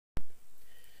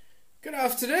Good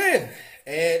afternoon.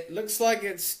 It looks like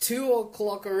it's 2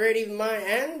 o'clock already in my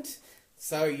end.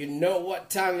 So you know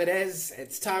what time it is.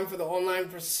 It's time for the Online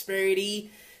Prosperity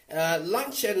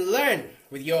Lunch and Learn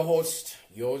with your host,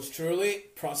 yours truly,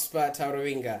 Prosper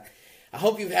Taurowinga. I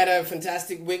hope you've had a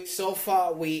fantastic week so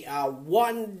far. We are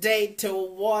one day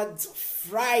towards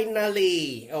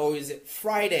finally. Oh, is it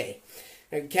Friday?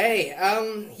 Okay,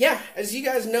 as you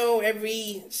guys know,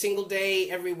 every single day,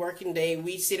 every working day,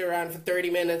 we sit around for 30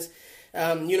 minutes,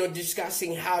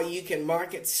 discussing how you can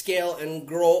market, scale, and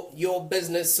grow your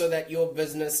business so that your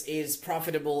business is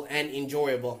profitable and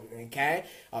enjoyable, okay?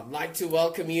 I'd like to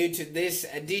welcome you to this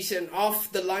edition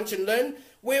of the Lunch and Learn,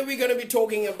 where we're going to be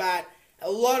talking about a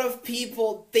lot of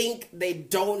people think they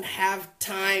don't have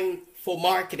time for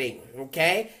marketing,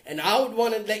 okay? And I would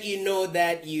want to let you know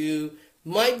that you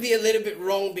might be a little bit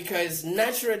wrong, because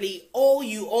naturally all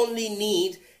you only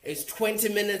need is 20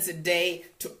 minutes a day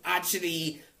to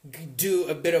actually do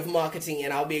a bit of marketing,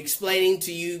 and I'll be explaining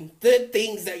to you the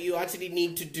things that you actually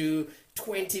need to do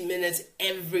 20 minutes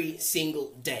every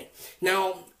single day.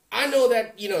 Now, I know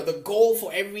that, the goal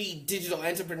for every digital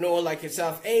entrepreneur like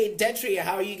yourself, hey, Detri,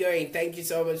 how are you going? Thank you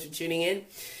so much for tuning in.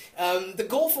 The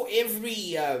goal for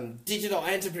every digital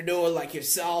entrepreneur like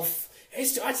yourself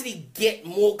is to actually get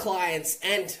more clients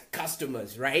and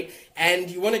customers, right? And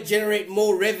you want to generate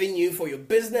more revenue for your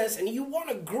business, and you want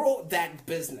to grow that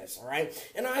business, all right?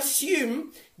 And I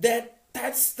assume that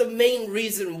that's the main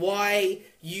reason why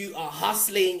you are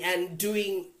hustling and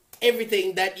doing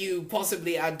everything that you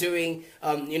possibly are doing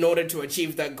in order to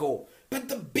achieve that goal. But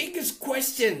the biggest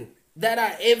question that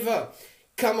I ever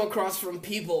come across from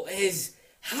people is,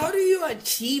 how do you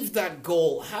achieve that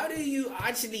goal? How do you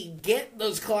actually get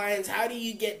those clients? How do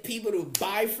you get people to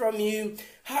buy from you?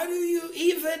 How do you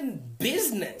even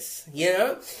business,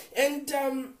 And,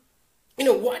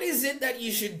 what is it that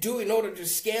you should do in order to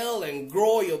scale and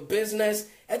grow your business,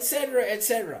 etc.,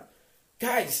 etc.?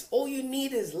 Guys, all you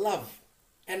need is love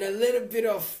and a little bit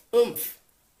of oomph.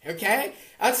 Okay?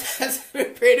 That's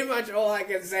pretty much all I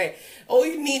can say. All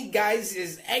you need, guys,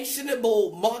 is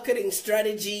actionable marketing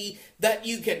strategy that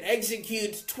you can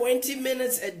execute. 20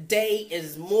 minutes a day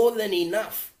is more than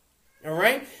enough. All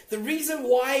right? The reason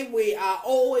why we are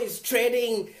always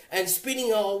treading and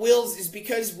spinning our wheels is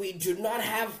because we do not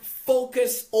have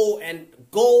focus or a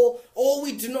goal, or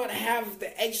we do not have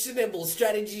the actionable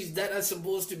strategies that are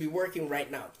supposed to be working right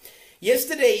now.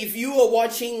 Yesterday, if you were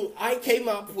watching, I came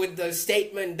up with the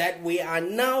statement that we are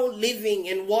now living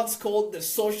in what's called the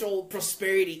social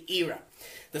prosperity era.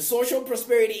 The social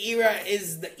prosperity era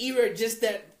is the era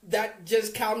that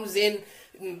just comes in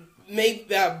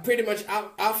pretty much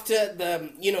after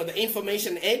the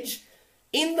information age.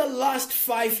 In the last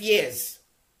 5 years,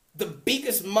 the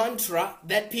biggest mantra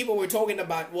that people were talking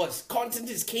about was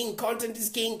content is king, content is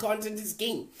king, content is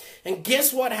king. And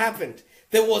guess what happened?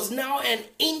 There was now an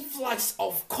influx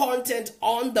of content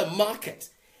on the market.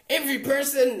 Every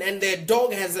person and their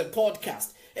dog has a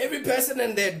podcast. Every person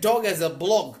and their dog has a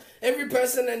blog. Every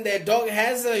person and their dog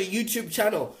has a YouTube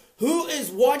channel. Who is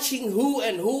watching who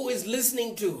and who is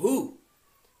listening to who?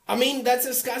 I mean, that's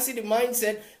a scarcity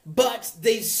mindset, but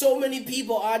there's so many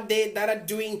people out there that are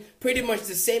doing pretty much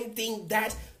the same thing,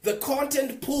 that the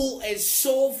content pool is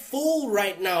so full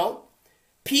right now.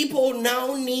 People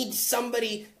now need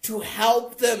somebody to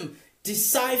help them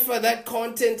decipher that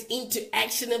content into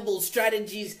actionable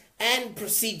strategies and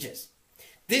procedures.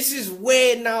 This is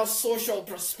where now social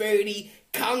prosperity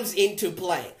comes into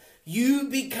play. You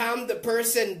become the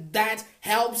person that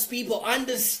helps people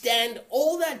understand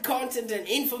all that content and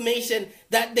information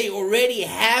that they already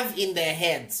have in their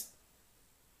heads.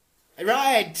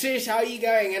 Right, Trish, how are you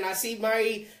going? And I see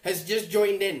Mary has just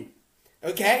joined in.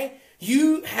 Okay?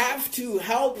 You have to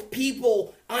help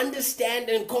people understand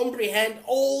and comprehend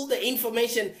all the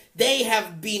information they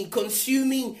have been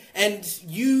consuming, and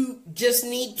you just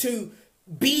need to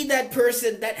be that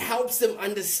person that helps them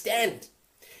understand.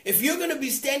 If you're going to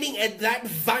be standing at that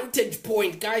vantage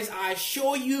point, guys, I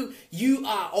assure you, you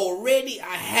are already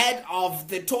ahead of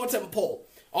the totem pole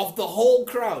of the whole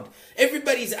crowd.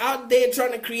 Everybody's out there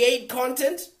trying to create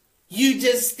content. You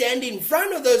just stand in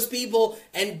front of those people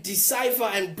and decipher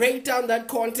and break down that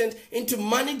content into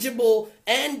manageable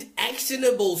and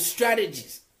actionable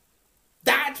strategies.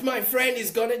 That, my friend,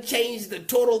 is going to change the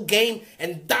total game,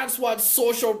 and that's what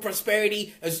social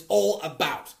prosperity is all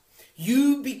about.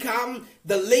 You become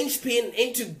the linchpin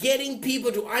into getting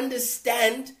people to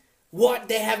understand what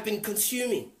they have been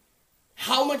consuming.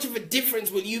 How much of a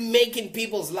difference will you make in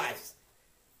people's lives?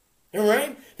 All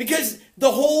right? Because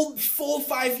the whole 4 or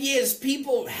 5 years,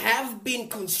 people have been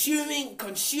consuming.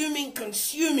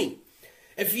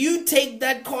 If you take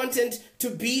that content to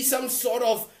be some sort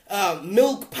of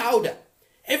milk powder,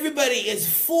 everybody is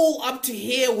full up to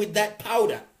here with that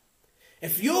powder.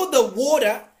 If you're the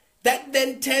water that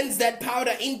then turns that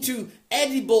powder into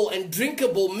edible and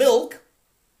drinkable milk,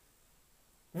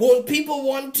 won't people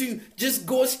want to just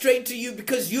go straight to you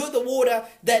because you're the water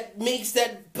that makes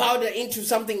that powder into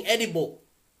something edible?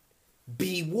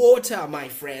 Be water, my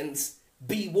friends.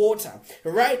 Be water,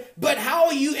 right? But how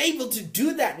are you able to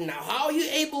do that now? How are you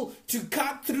able to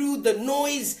cut through the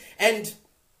noise and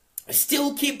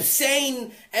still keep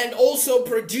sane and also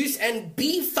produce and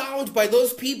be found by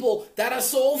those people that are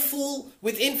so full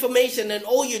with information and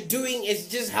all you're doing is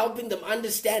just helping them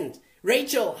understand?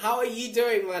 Rachel, how are you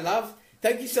doing, my love?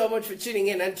 Thank you so much for tuning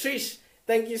in. And Trish,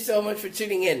 thank you so much for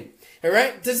tuning in. All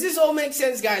right? Does this all make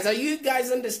sense, guys? Are you guys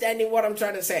understanding what I'm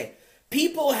trying to say?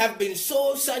 People have been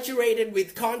so saturated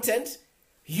with content.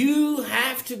 You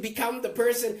have to become the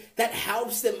person that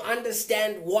helps them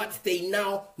understand what they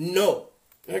now know.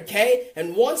 Okay?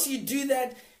 And once you do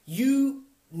that, you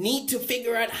need to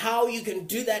figure out how you can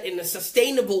do that in a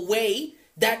sustainable way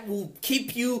that will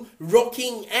keep you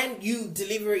rocking and you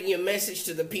delivering your message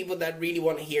to the people that really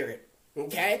want to hear it.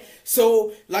 Okay?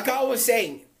 So, like I was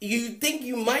saying, you think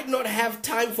you might not have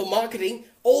time for marketing.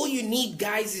 All you need,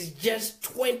 guys, is just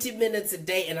 20 minutes a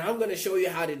day, and I'm going to show you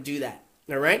how to do that.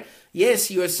 All right?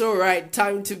 Yes, you are so right.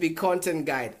 Time to be content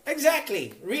guide.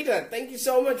 Exactly. Rita, thank you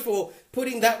so much for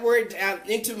putting that word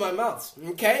into my mouth.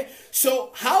 Okay?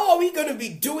 So how are we going to be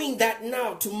doing that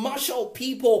now to marshal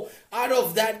people out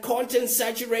of that content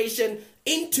saturation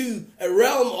into a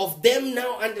realm of them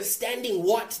now understanding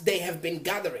what they have been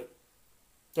gathering?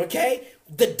 Okay?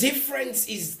 The difference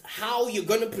is how you're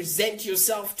going to present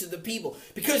yourself to the people.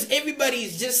 Because everybody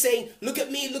is just saying, look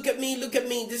at me, look at me, look at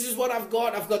me. This is what I've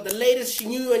got. I've got the latest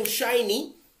new and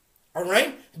shiny. All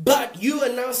right? But you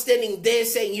are now standing there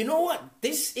saying, you know what?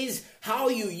 This is how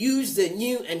you use the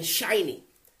new and shiny.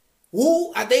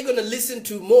 Who are they going to listen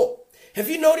to more? Have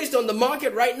you noticed on the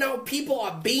market right now, people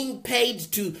are being paid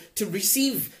to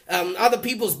receive other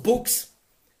people's books?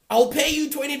 I'll pay you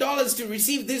 $20 to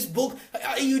receive this book.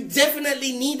 You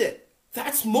definitely need it.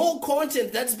 That's more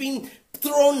content that's being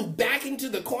thrown back into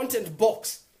the content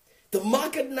box. The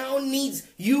market now needs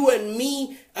you and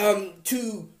me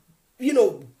to,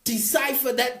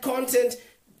 decipher that content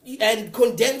and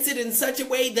condense it in such a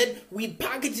way that we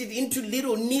package it into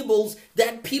little nibbles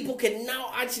that people can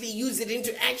now actually use it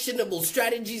into actionable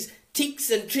strategies, tips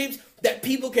and trips that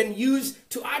people can use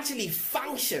to actually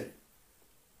function.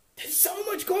 There's so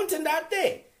much content out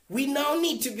there. We now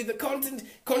need to be the content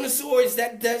connoisseurs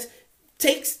that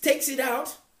takes it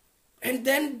out and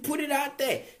then put it out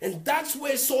there. And that's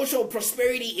where social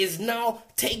prosperity is now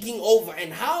taking over.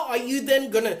 And how are you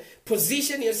then going to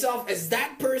position yourself as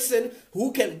that person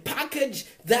who can package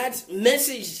that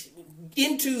message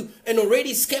into an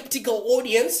already skeptical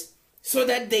audience so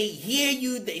that they hear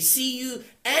you, they see you,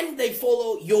 and they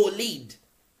follow your lead?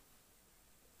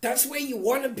 That's where you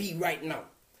want to be right now.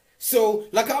 So,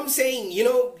 like I'm saying,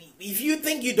 if you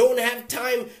think you don't have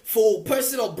time for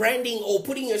personal branding or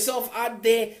putting yourself out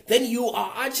there, then you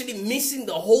are actually missing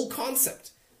the whole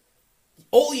concept.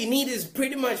 All you need is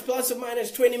pretty much plus or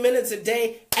minus 20 minutes a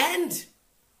day and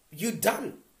you're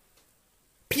done.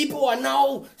 People are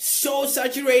now so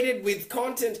saturated with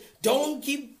content. Don't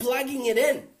keep plugging it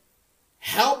in.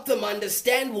 Help them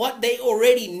understand what they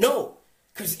already know.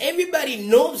 Because everybody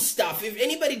knows stuff. If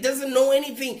anybody doesn't know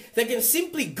anything, they can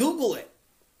simply Google it.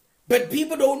 But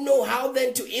people don't know how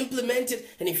then to implement it.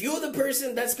 And if you're the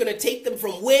person that's going to take them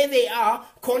from where they are,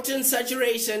 content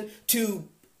saturation, to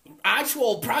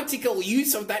actual practical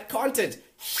use of that content,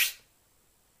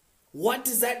 what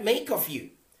does that make of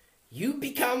you? You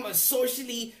become a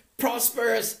socially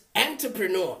prosperous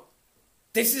entrepreneur.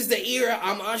 This is the era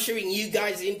I'm ushering you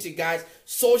guys into, guys.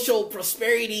 Social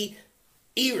prosperity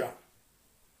era.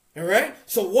 All right?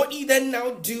 So what you then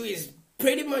now do is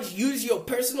pretty much use your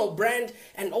personal brand,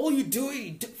 and all you do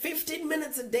is 15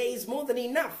 minutes a day is more than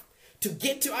enough to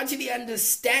get to actually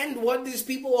understand what these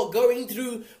people are going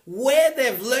through, where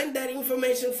they've learned that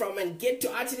information from, and get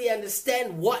to actually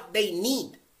understand what they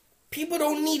need. People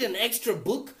don't need an extra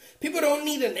book. People don't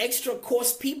need an extra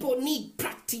course. People need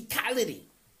practicality.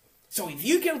 So if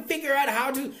you can figure out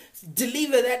how to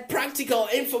deliver that practical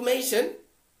information,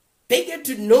 they get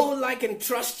to know, like, and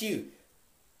trust you.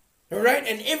 All right?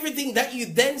 And everything that you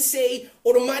then say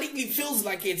automatically feels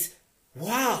like it's,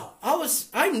 wow,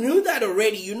 I knew that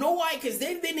already. You know why? Because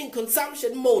they've been in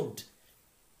consumption mode.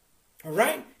 All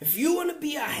right? If you want to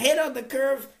be ahead of the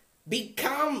curve,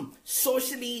 become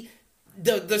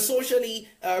the socially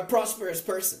prosperous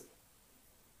person.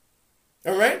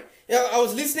 All right? Yeah, I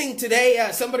was listening today.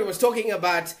 Somebody was talking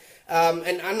about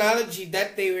an analogy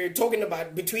that they were talking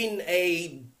about between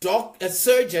a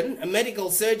surgeon, a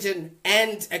medical surgeon,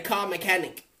 and a car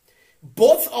mechanic.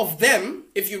 Both of them,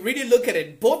 if you really look at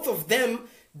it, both of them,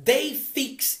 they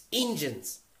fix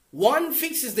engines. One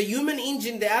fixes the human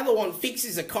engine, the other one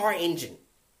fixes a car engine.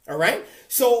 All right?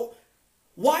 So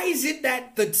why is it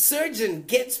that the surgeon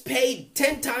gets paid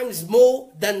 10 times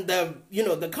more than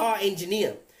the car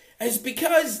engineer? It's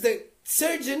because the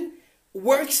surgeon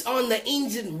works on the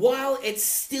engine while it's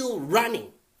still running.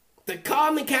 The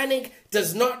car mechanic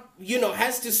does not,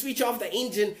 has to switch off the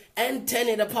engine and turn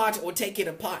it apart or take it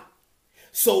apart.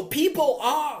 So people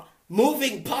are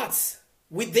moving parts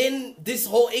within this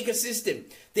whole ecosystem.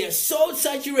 They're so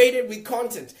saturated with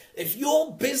content. If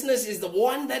your business is the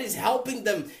one that is helping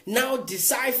them now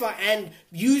decipher and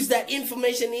use that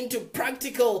information into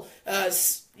practical,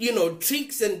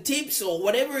 tricks and tips or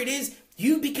whatever it is,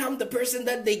 you become the person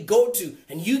that they go to,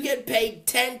 and you get paid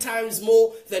 10 times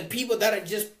more than people that are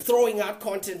just throwing out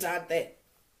content out there.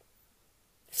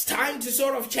 It's time to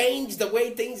sort of change the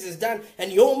way things is done,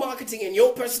 and your marketing and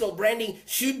your personal branding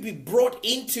should be brought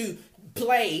into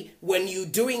play when you're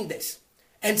doing this.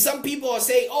 And some people are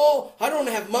saying, "Oh, I don't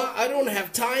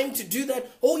have time to do that."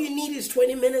 All you need is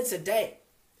 20 minutes a day.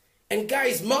 And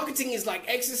guys, marketing is like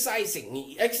exercising,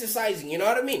 you know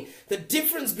what I mean? The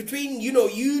difference between,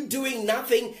 you doing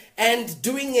nothing and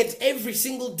doing it every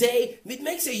single day, it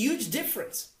makes a huge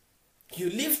difference. You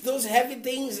lift those heavy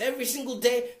things every single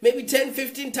day, maybe 10,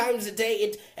 15 times a day.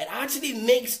 It actually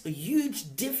makes a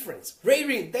huge difference.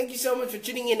 Ray, thank you so much for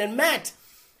tuning in. And Matt,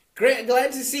 great,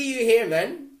 glad to see you here,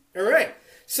 man. All right.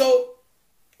 So,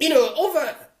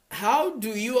 how do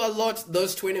you allot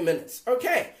those 20 minutes?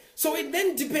 Okay. So it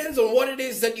then depends on what it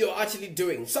is that you're actually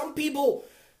doing. Some people,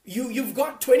 you've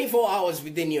got 24 hours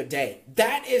within your day.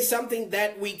 That is something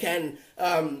that we can,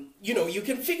 you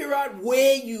can figure out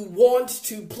where you want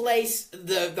to place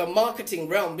the marketing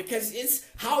realm, because it's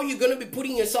how you're going to be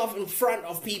putting yourself in front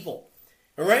of people.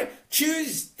 All right?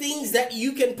 Choose things that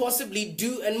you can possibly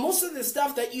do, and most of the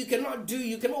stuff that you cannot do,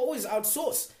 you can always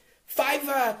outsource.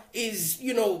 Fiverr is,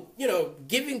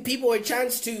 giving people a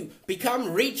chance to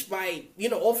become rich by,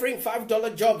 offering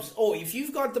 $5 jobs. Or if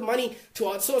you've got the money to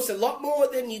outsource a lot more,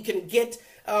 then you can get,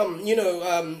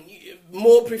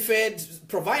 more preferred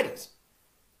providers.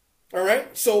 All right.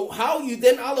 So how you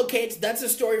then allocate, that's a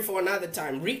story for another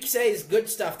time. Rick says good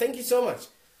stuff. Thank you so much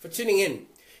for tuning in.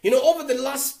 Over the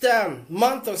last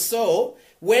month or so,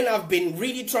 when I've been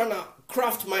really trying to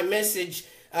craft my message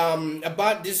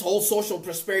about this whole social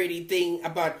prosperity thing,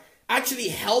 about actually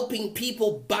helping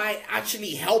people by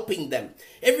actually helping them.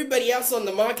 Everybody else on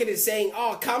the market is saying,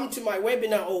 "Oh, come to my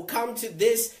webinar or come to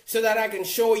this so that I can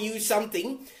show you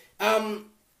something."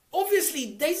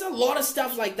 Obviously, there's a lot of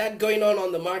stuff like that going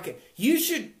on the market. You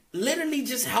should literally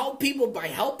just help people by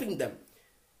helping them.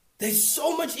 There's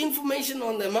so much information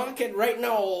on the market right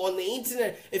now or on the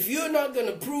internet. If you're not going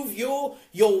to prove your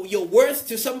worth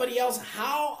to somebody else,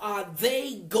 how are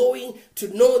they going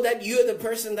to know that you're the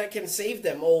person that can save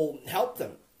them or help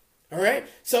them? All right.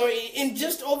 So in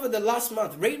just over the last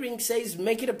month, Ray says,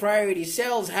 make it a priority.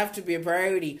 Sales have to be a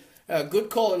priority.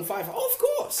 Good call on Fiverr. Of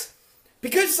course.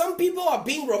 Because some people are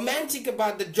being romantic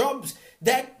about the jobs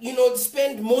that,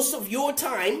 spend most of your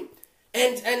time,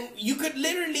 and you could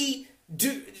literally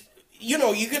do...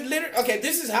 okay,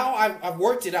 this is how I've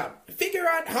worked it out. Figure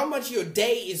out how much your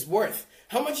day is worth,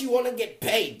 how much you want to get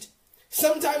paid.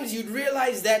 Sometimes you'd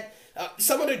realize that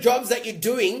some of the jobs that you're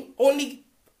doing only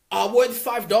are worth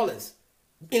 $5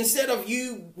 instead of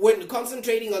you when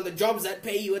concentrating on the jobs that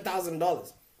pay you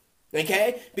 $1,000.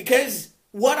 Okay? Because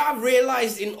what I've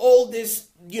realized in all this,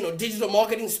 digital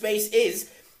marketing space is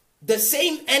the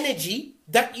same energy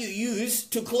that you use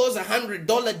to close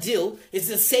 $100 deal is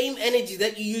the same energy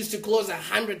that you use to close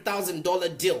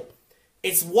 $100,000 deal.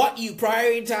 It's what you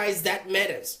prioritize that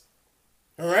matters.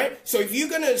 All right. So if you're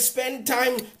going to spend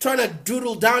time trying to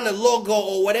doodle down a logo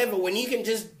or whatever, when you can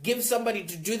just give somebody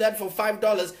to do that for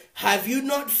 $5, have you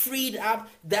not freed up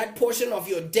that portion of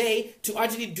your day to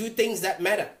actually do things that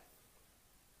matter?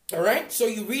 All right. So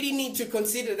you really need to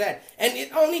consider that. And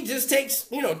it only just takes,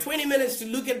 20 minutes to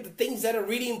look at the things that are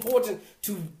really important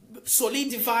to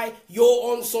solidify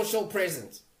your own social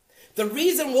presence. The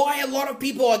reason why a lot of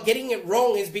people are getting it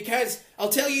wrong is because, I'll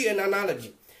tell you an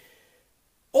analogy.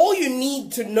 All you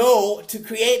need to know to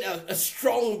create a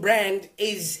strong brand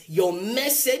is your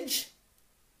message,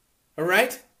 all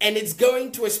right? And it's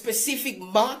going to a specific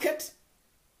market.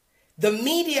 The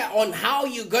media on how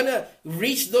you're going to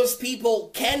reach those people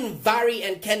can vary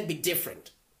and can be different,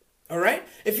 all right?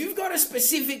 If you've got a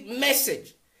specific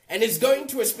message and it's going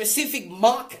to a specific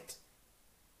market.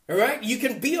 All right? You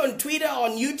can be on Twitter,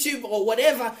 on YouTube, or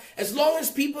whatever. As long as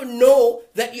people know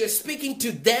that you're speaking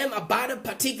to them about a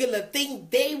particular thing,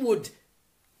 they would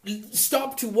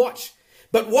stop to watch.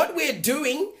 But what we're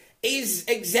doing is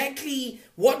exactly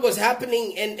what was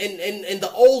happening in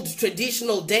the old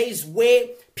traditional days, where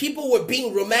people were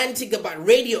being romantic about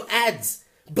radio ads.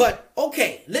 But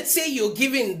okay, let's say you're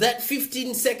given that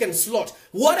 15-second slot.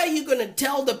 What are you going to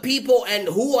tell the people, and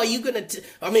who are you going to,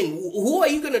 who are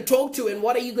you going to talk to, and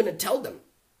what are you going to tell them?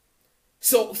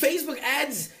 So Facebook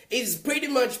ads is pretty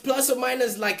much plus or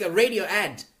minus like a radio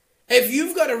ad. If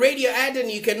you've got a radio ad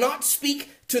and you cannot speak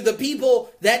to the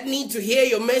people that need to hear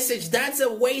your message, that's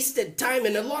a wasted time.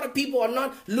 And a lot of people are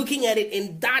not looking at it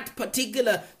in that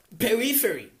particular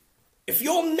periphery. If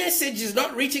your message is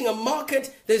not reaching a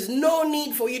market, there's no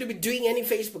need for you to be doing any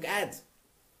Facebook ads.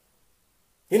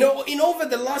 You know, over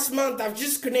the last month, I've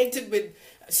just connected with,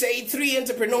 say, 3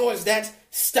 entrepreneurs that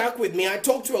stuck with me. I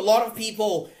talked to a lot of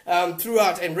people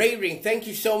throughout. And Ray Ring, thank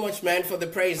you so much, man, for the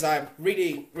praise. I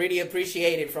really, really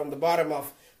appreciate it from the bottom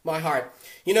of my heart.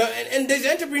 You know, and there's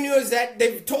entrepreneurs that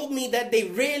they've told me that they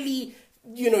rarely,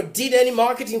 did any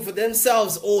marketing for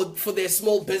themselves or for their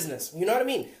small business. You know what I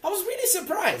mean? I was really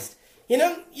surprised.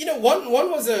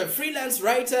 One was a freelance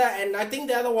writer, and I think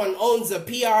the other one owns a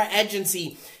PR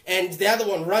agency, and the other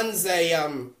one runs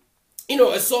a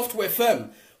software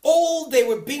firm. All they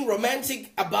were being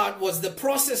romantic about was the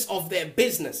process of their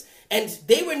business, and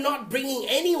they were not bringing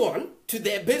anyone to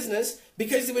their business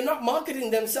because they were not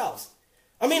marketing themselves.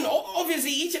 I mean,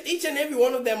 obviously each and every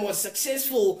one of them was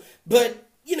successful, but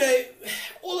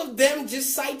all of them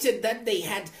just cited that they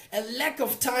had a lack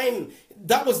of time.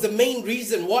 That was the main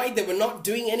reason why they were not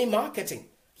doing any marketing.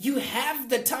 You have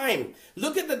the time.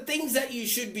 Look at the things that you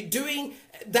should be doing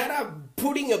that are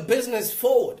putting your business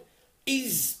forward.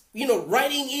 Is,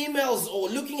 writing emails or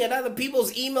looking at other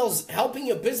people's emails helping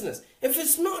your business? If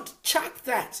it's not, chuck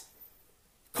that.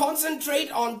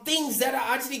 Concentrate on things that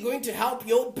are actually going to help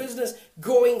your business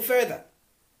going further.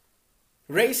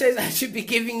 Ray says, I should be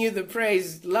giving you the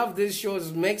praise. Love this show.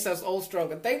 It makes us all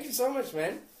stronger. Thank you so much,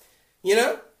 man.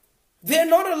 They're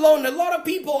not alone. A lot of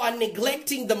people are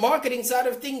neglecting the marketing side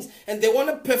of things, and they want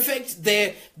to perfect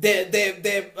their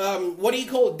They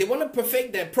want to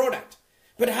perfect their product.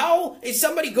 But how is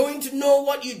somebody going to know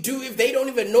what you do if they don't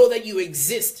even know that you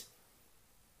exist?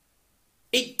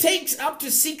 It takes up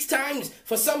to 6 times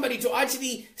for somebody to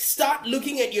actually start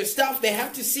looking at your stuff. They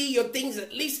have to see your things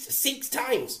at least 6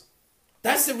 times.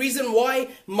 That's the reason why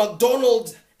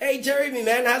McDonald's... Hey, Jeremy,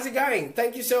 man, how's it going?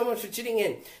 Thank you so much for tuning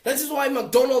in. This is why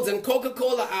McDonald's and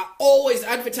Coca-Cola are always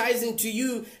advertising to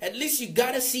you. At least you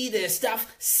gotta see their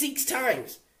stuff 6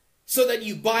 times so that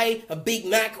you buy a Big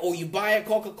Mac or you buy a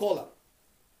Coca-Cola.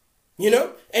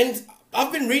 And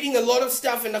I've been reading a lot of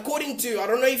stuff, and according to, I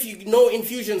don't know if you know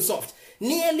Infusionsoft,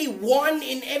 nearly 1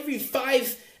 in every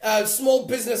 5 small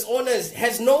business owners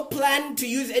has no plan to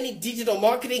use any digital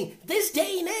marketing this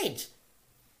day and age.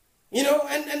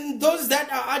 And those that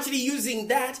are actually using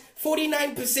that,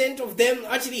 49% of them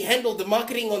actually handle the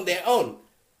marketing on their own.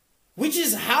 Which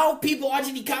is how people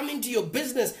actually come into your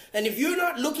business. And if you're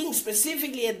not looking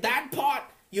specifically at that part,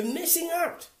 you're missing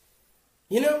out.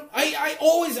 I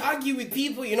always argue with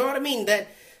people, you know what I mean? That,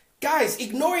 guys,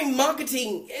 ignoring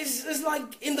marketing is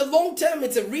like, in the long term,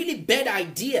 it's a really bad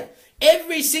idea.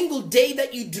 Every single day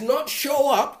that you do not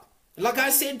show up, like I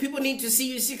said, people need to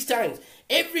see you 6 times.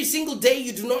 Every single day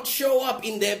you do not show up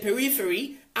in their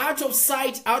periphery, out of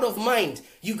sight, out of mind,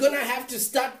 you're going to have to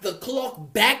start the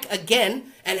clock back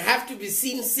again and have to be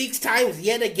seen 6 times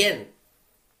yet again.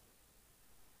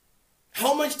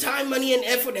 How much time, money, and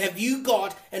effort have you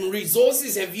got, and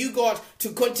resources have you got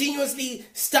to continuously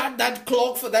start that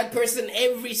clock for that person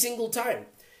every single time?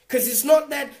 Because it's not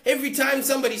that every time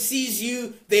somebody sees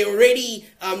you, they're already,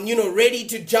 ready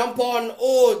to jump on,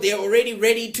 or they're already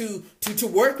ready to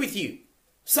work with you.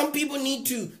 Some people need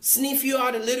to sniff you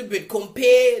out a little bit,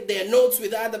 compare their notes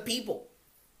with other people.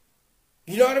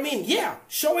 You know what I mean? Yeah,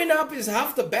 showing up is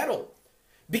half the battle.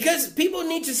 Because people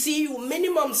need to see you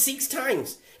minimum 6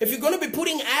 times. If you're going to be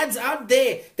putting ads out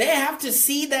there, they have to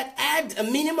see that ad a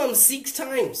minimum 6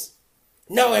 times.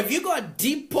 Now, have you got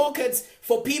deep pockets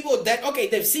for people that, okay,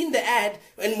 they've seen the ad,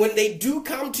 and when they do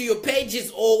come to your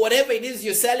pages or whatever it is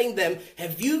you're selling them,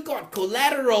 have you got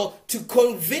collateral to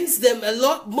convince them a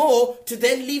lot more to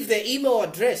then leave their email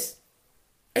address?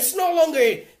 It's no longer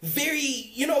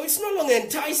it's no longer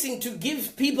enticing to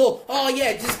give people, oh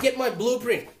yeah, just get my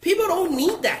blueprint. People don't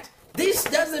need that. This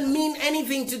doesn't mean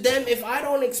anything to them if I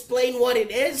don't explain what it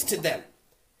is to them.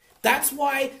 That's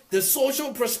why the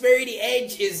social prosperity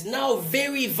edge is now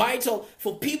very vital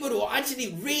for people to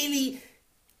actually really,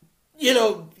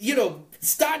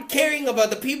 start caring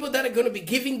about the people that are going to be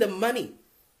giving them money.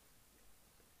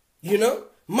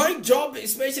 My job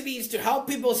especially is to help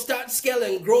people start, scale,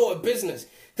 and grow a business.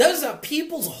 Those are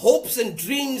people's hopes and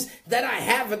dreams that I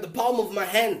have at the palm of my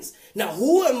hands. Now,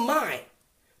 who am I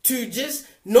to just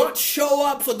not show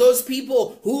up for those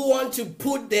people who want to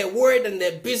put their word and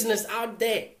their business out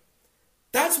there?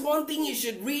 That's one thing you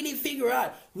should really figure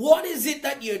out. What is it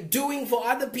that you're doing for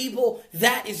other people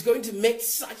that is going to make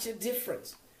such a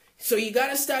difference? So you got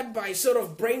to start by sort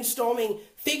of brainstorming,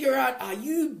 figure out, are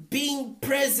you being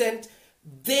present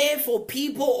there for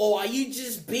people, or are you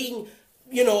just being,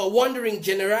 a wandering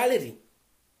generality?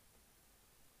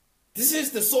 This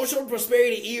is the social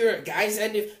prosperity era, guys.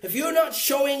 And if you're not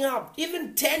showing up,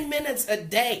 even 10 minutes a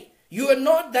day, you are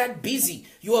not that busy.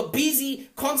 You are busy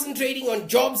concentrating on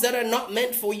jobs that are not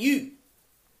meant for you.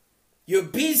 You're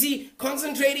busy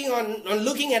concentrating on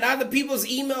looking at other people's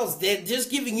emails. They're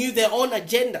just giving you their own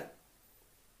agenda.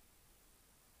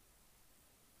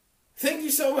 Thank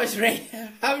you so much, Ray.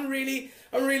 I'm really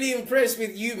impressed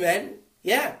with you, man.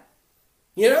 Yeah.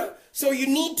 So you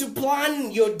need to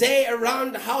plan your day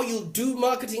around how you do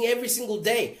marketing every single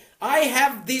day. I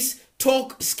have this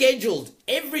talk scheduled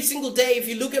every single day. If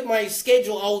you look at my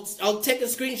schedule, I'll take a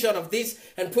screenshot of this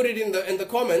and put it in the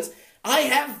comments. I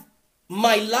have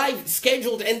my live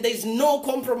scheduled, and there's no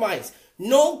compromise,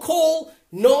 no call,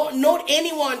 not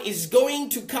anyone is going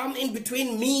to come in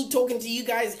between me talking to you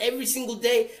guys every single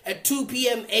day at 2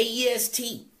 p.m.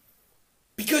 AEST.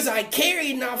 Because I care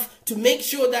enough to make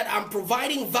sure that I'm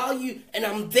providing value and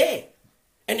I'm there.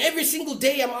 And every single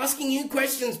day I'm asking you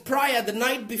questions prior, the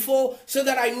night before, so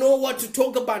that I know what to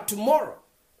talk about tomorrow.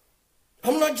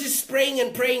 I'm not just spraying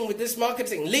and praying with this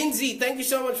marketing. Lindsay, thank you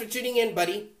so much for tuning in,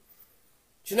 buddy.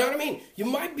 Do you know what I mean? You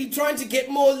might be trying to get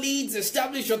more leads,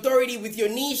 establish authority with your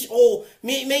niche, or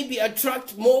maybe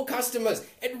attract more customers.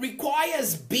 It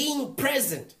requires being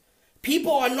present.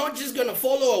 People are not just going to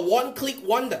follow a one-click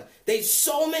wonder. There's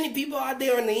so many people out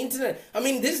there on the internet. I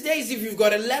mean, these days, if you've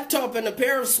got a laptop and a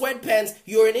pair of sweatpants,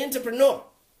 you're an entrepreneur.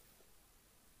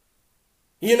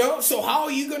 So how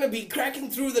are you going to be cracking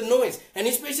through the noise? And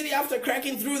especially after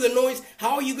cracking through the noise,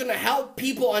 how are you going to help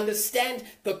people understand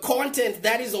the content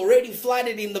that is already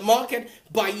flooded in the market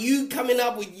by you coming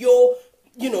up with your,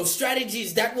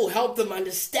 strategies that will help them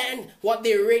understand what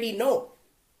they already know?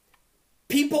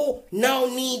 People now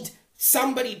need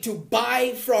somebody to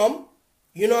buy from,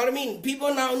 you know what I mean?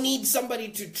 People now need somebody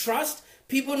to trust.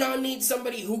 People now need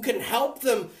somebody who can help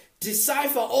them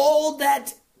decipher all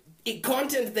that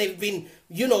content they've been,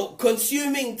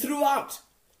 consuming throughout.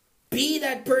 Be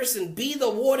that person, be the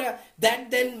water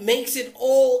that then makes it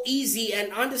all easy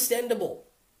and understandable.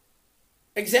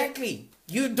 Exactly.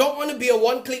 You don't want to be a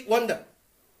one-click wonder.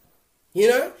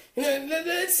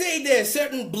 Let's say there are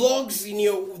certain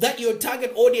blogs that your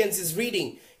target audience is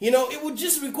reading. It would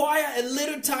just require a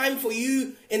little time for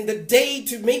you in the day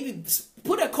to maybe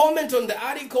put a comment on the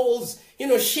articles,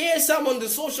 share some on the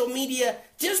social media,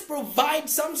 just provide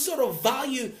some sort of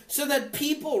value so that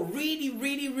people really,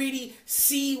 really, really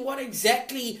see what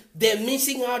exactly they're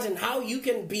missing out and how you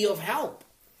can be of help.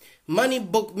 Money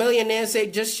Book Millionaire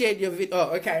said, just shared your video.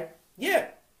 Oh, okay. Yeah.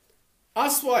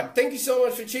 Aswad, thank you so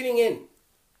much for tuning in.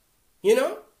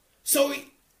 So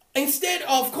instead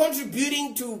of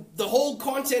contributing to the whole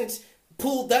content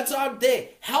pool that's out there,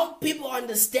 help people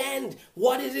understand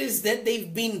what it is that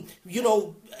they've been,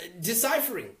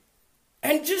 deciphering.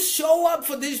 And just show up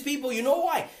for these people. You know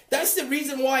why? That's the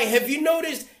reason why. Have you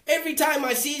noticed every time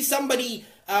I see somebody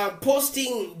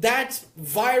posting that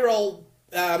viral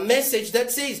message that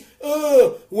says,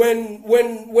 when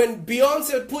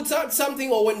Beyonce puts out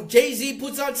something, or when Jay-Z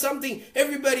puts out something,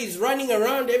 everybody's running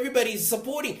around, everybody's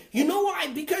supporting. You know why?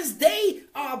 Because they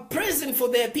are present for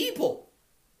their people.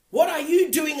 What are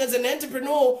you doing as an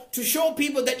entrepreneur to show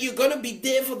people that you're going to be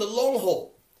there for the long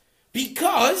haul?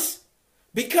 Because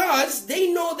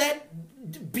they know that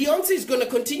Beyonce is going to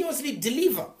continuously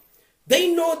deliver.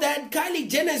 They know that Kylie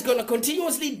Jenner is going to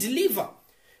continuously deliver.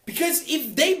 Because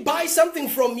if they buy something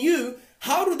from you,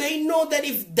 how do they know that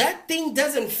if that thing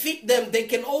doesn't fit them, they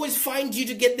can always find you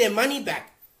to get their money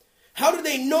back? How do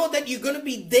they know that you're going to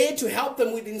be there to help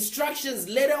them with instructions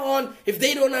later on if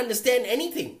they don't understand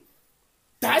anything?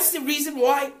 That's the reason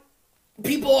why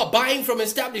people are buying from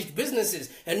established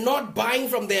businesses and not buying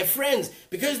from their friends,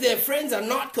 because their friends are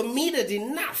not committed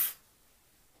enough.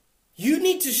 You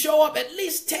need to show up at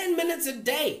least 10 minutes a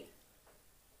day.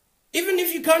 Even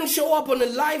if you can't show up on a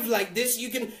live like this, you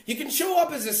can show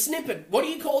up as a snippet. What do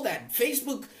you call that?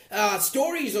 Facebook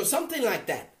stories or something like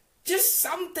that. Just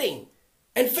something.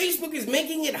 And Facebook is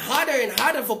making it harder and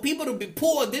harder for people to be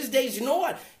poor these days. You know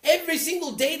what? Every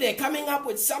single day they're coming up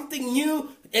with something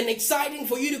new and exciting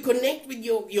for you to connect with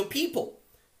your people.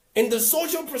 In the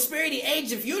social prosperity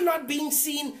age, if you're not being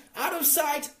seen, out of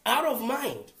sight, out of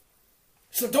mind.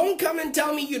 So don't come and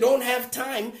tell me you don't have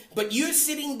time, but you're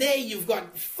sitting there, you've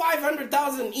got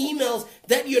 500,000 emails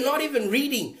that you're not even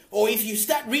reading. Or if you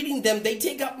start reading them, they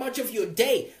take up much of your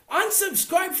day.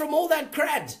 Unsubscribe from all that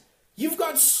crud. You've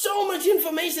got so much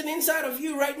information inside of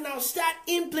you right now. Start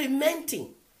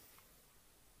implementing.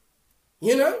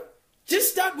 You know?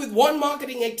 Just start with one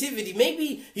marketing activity.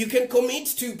 Maybe you can commit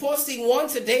to posting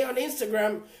once a day on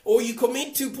Instagram, or you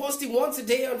commit to posting once a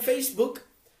day on Facebook.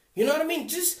 You know what I mean?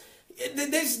 Just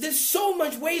there's so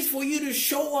much ways for you to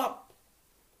show up.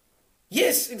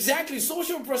 Yes, exactly.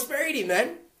 Social prosperity,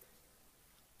 man.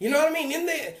 You know what I mean?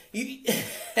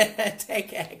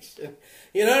 Take action.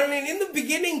 You know what I mean? In the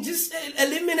beginning, just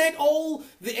eliminate all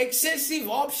the excessive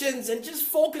options and just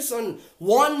focus on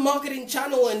one marketing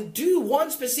channel and do one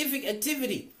specific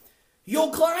activity.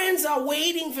 Your clients are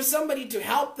waiting for somebody to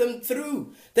help them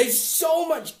through. There's so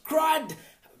much crud,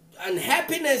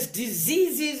 unhappiness,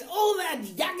 diseases, all that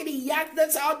yakety yak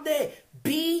that's out there.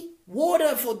 Be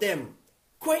water for them.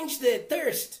 Quench their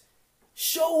thirst.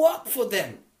 Show up for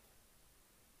them.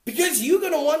 Because you're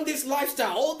going to want this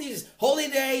lifestyle, all these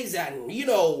holidays and,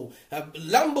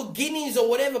 Lamborghinis or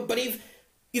whatever. But if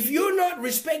you're not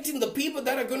respecting the people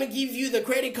that are going to give you the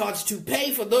credit cards to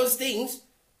pay for those things,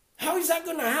 how is that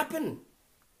going to happen?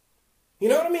 You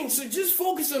know what I mean? So just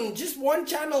focus on just one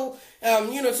channel,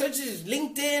 such as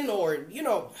LinkedIn or, a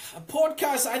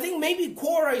podcast. I think maybe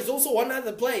Quora is also one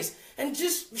other place. And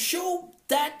just show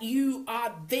that you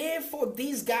are there for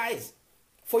these guys,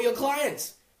 for your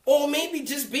clients. Or maybe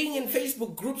just being in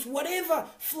Facebook groups, whatever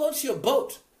floats your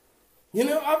boat. You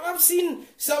know, I've seen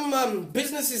some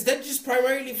businesses that just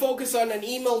primarily focus on an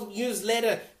email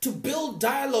newsletter to build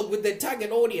dialogue with their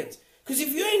target audience. Because if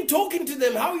you ain't talking to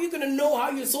them, how are you going to know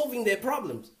how you're solving their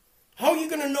problems? How are you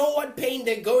going to know what pain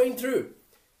they're going through?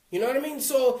 You know what I mean?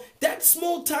 So that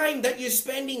small time that you're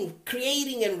spending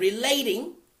creating and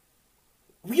relating,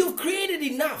 you've created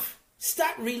enough.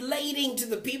 Start relating to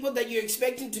the people that you're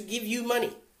expecting to give you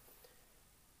money.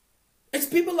 It's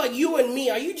people like you and me.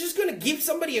 Are you just going to give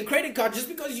somebody a credit card just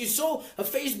because you saw a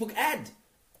Facebook ad?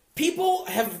 People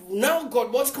have now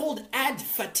got what's called ad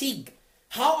fatigue.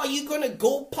 How are you going to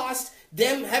go past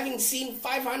them having seen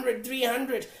 500,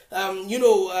 300,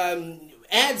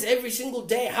 ads every single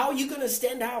day? How are you going to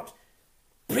stand out?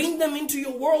 Bring them into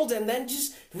your world and then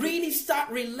just really start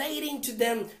relating to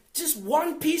them. Just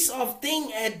one piece of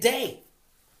thing a day.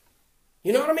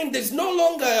 You know what I mean? There's no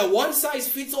longer a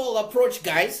one-size-fits-all approach,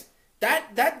 guys.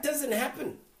 That doesn't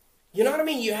happen. You know what I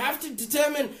mean? You have to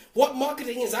determine what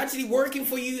marketing is actually working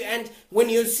for you, and when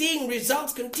you're seeing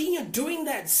results, continue doing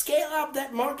that. Scale up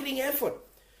that marketing effort.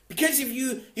 Because if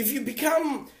you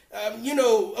become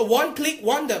a one-click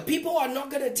wonder, people are not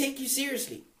going to take you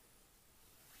seriously.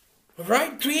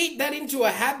 Right? Create that into a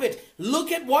habit.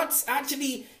 Look at what's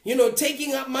actually,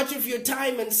 taking up much of your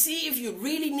time and see if you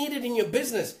really need it in your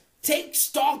business. Take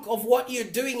stock of what you're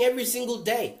doing every single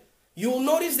day. You'll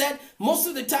notice that most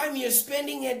of the time you're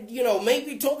spending it,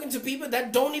 maybe talking to people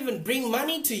that don't even bring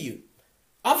money to you.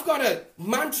 I've got a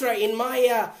mantra in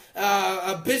my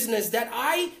business that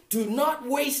I do not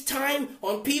waste time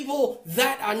on people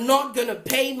that are not going to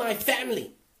pay my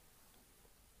family.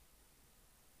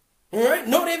 All right?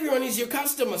 Not everyone is your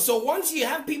customer. So once you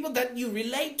have people that you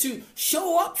relate to,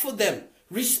 show up for them.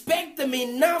 Respect them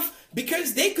enough,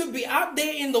 because they could be out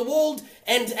there in the world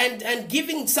and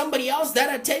giving somebody else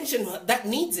that attention that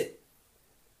needs it.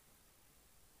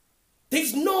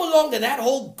 There's no longer that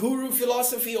whole guru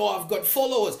philosophy, or I've got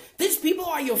followers. These people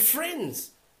are your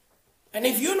friends. And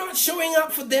if you're not showing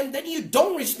up for them, then you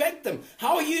don't respect them.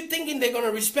 How are you thinking they're going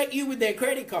to respect you with their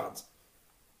credit cards?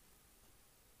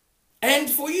 And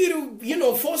for you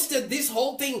to, foster this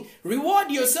whole thing,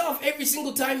 reward yourself every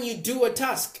single time you do a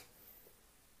task.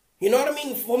 You know what I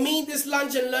mean? For me, this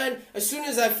lunch and learn, as soon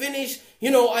as I finish,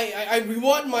 I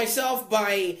reward myself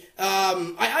by,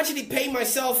 I actually pay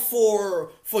myself for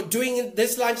doing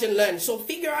this lunch and learn. So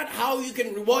figure out how you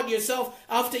can reward yourself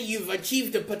after you've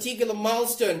achieved a particular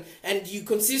milestone and you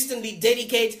consistently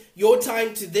dedicate your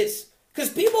time to this. Because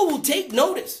people will take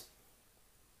notice.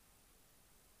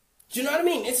 Do you know what I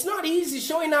mean? It's not easy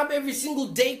showing up every single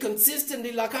day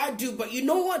consistently like I do. But you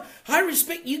know what? I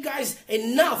respect you guys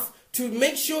enough to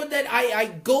make sure that I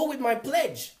go with my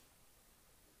pledge.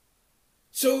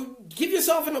 So give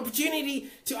yourself an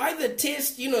opportunity to either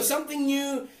test, something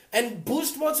new and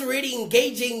boost what's already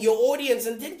engaging your audience,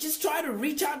 and then just try to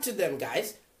reach out to them,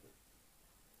 guys.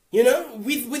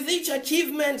 With each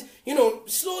achievement,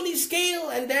 slowly scale,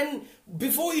 and then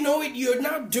before you know it, you're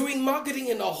now doing marketing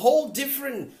in a whole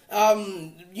different,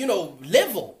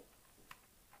 level.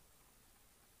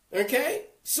 Okay?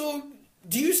 So,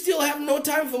 do you still have no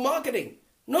time for marketing?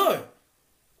 No.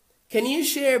 Can you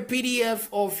share a PDF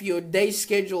of your day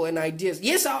schedule and ideas?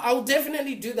 Yes, I'll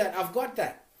definitely do that. I've got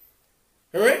that.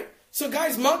 All right? So,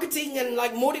 guys, marketing and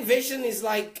motivation is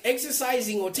like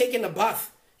exercising or taking a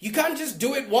bath. You can't just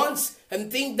do it once and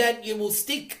think that it will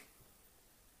stick.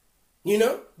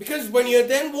 Because when you're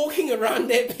then walking around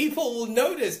there, people will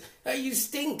notice that you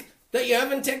stink, that you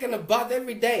haven't taken a bath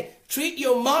every day. Treat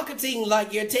your marketing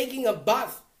like you're taking a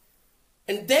bath.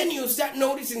 And then you'll start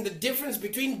noticing the difference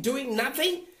between doing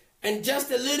nothing and just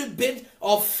a little bit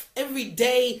of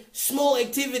everyday small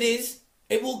activities.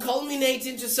 It will culminate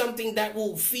into something that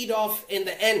will feed off in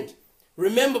the end.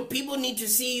 Remember, people need to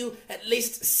see you at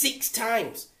least 6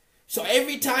 times. So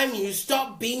every time you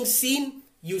stop being seen,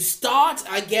 you start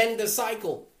again the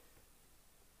cycle.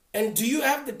 And do you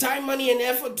have the time, money, and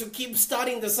effort to keep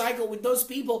starting the cycle with those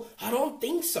people? I don't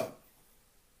think so.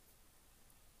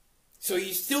 So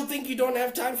you still think you don't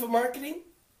have time for marketing?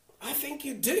 I think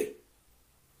you do.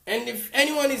 And if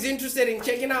anyone is interested in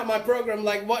checking out my program,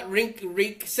 like what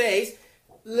Rick says,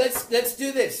 let's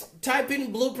do this. Type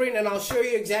in blueprint and I'll show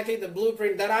you exactly the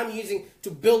blueprint that I'm using to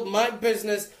build my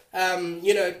business,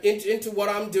 into what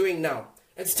I'm doing now.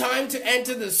 It's time to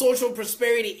enter the social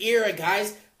prosperity era,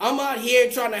 guys. I'm out here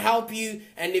trying to help you.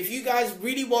 And if you guys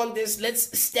really want this,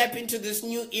 let's step into this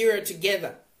new era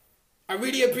together. I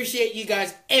really appreciate you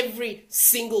guys, every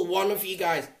single one of you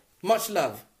guys. Much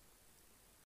love.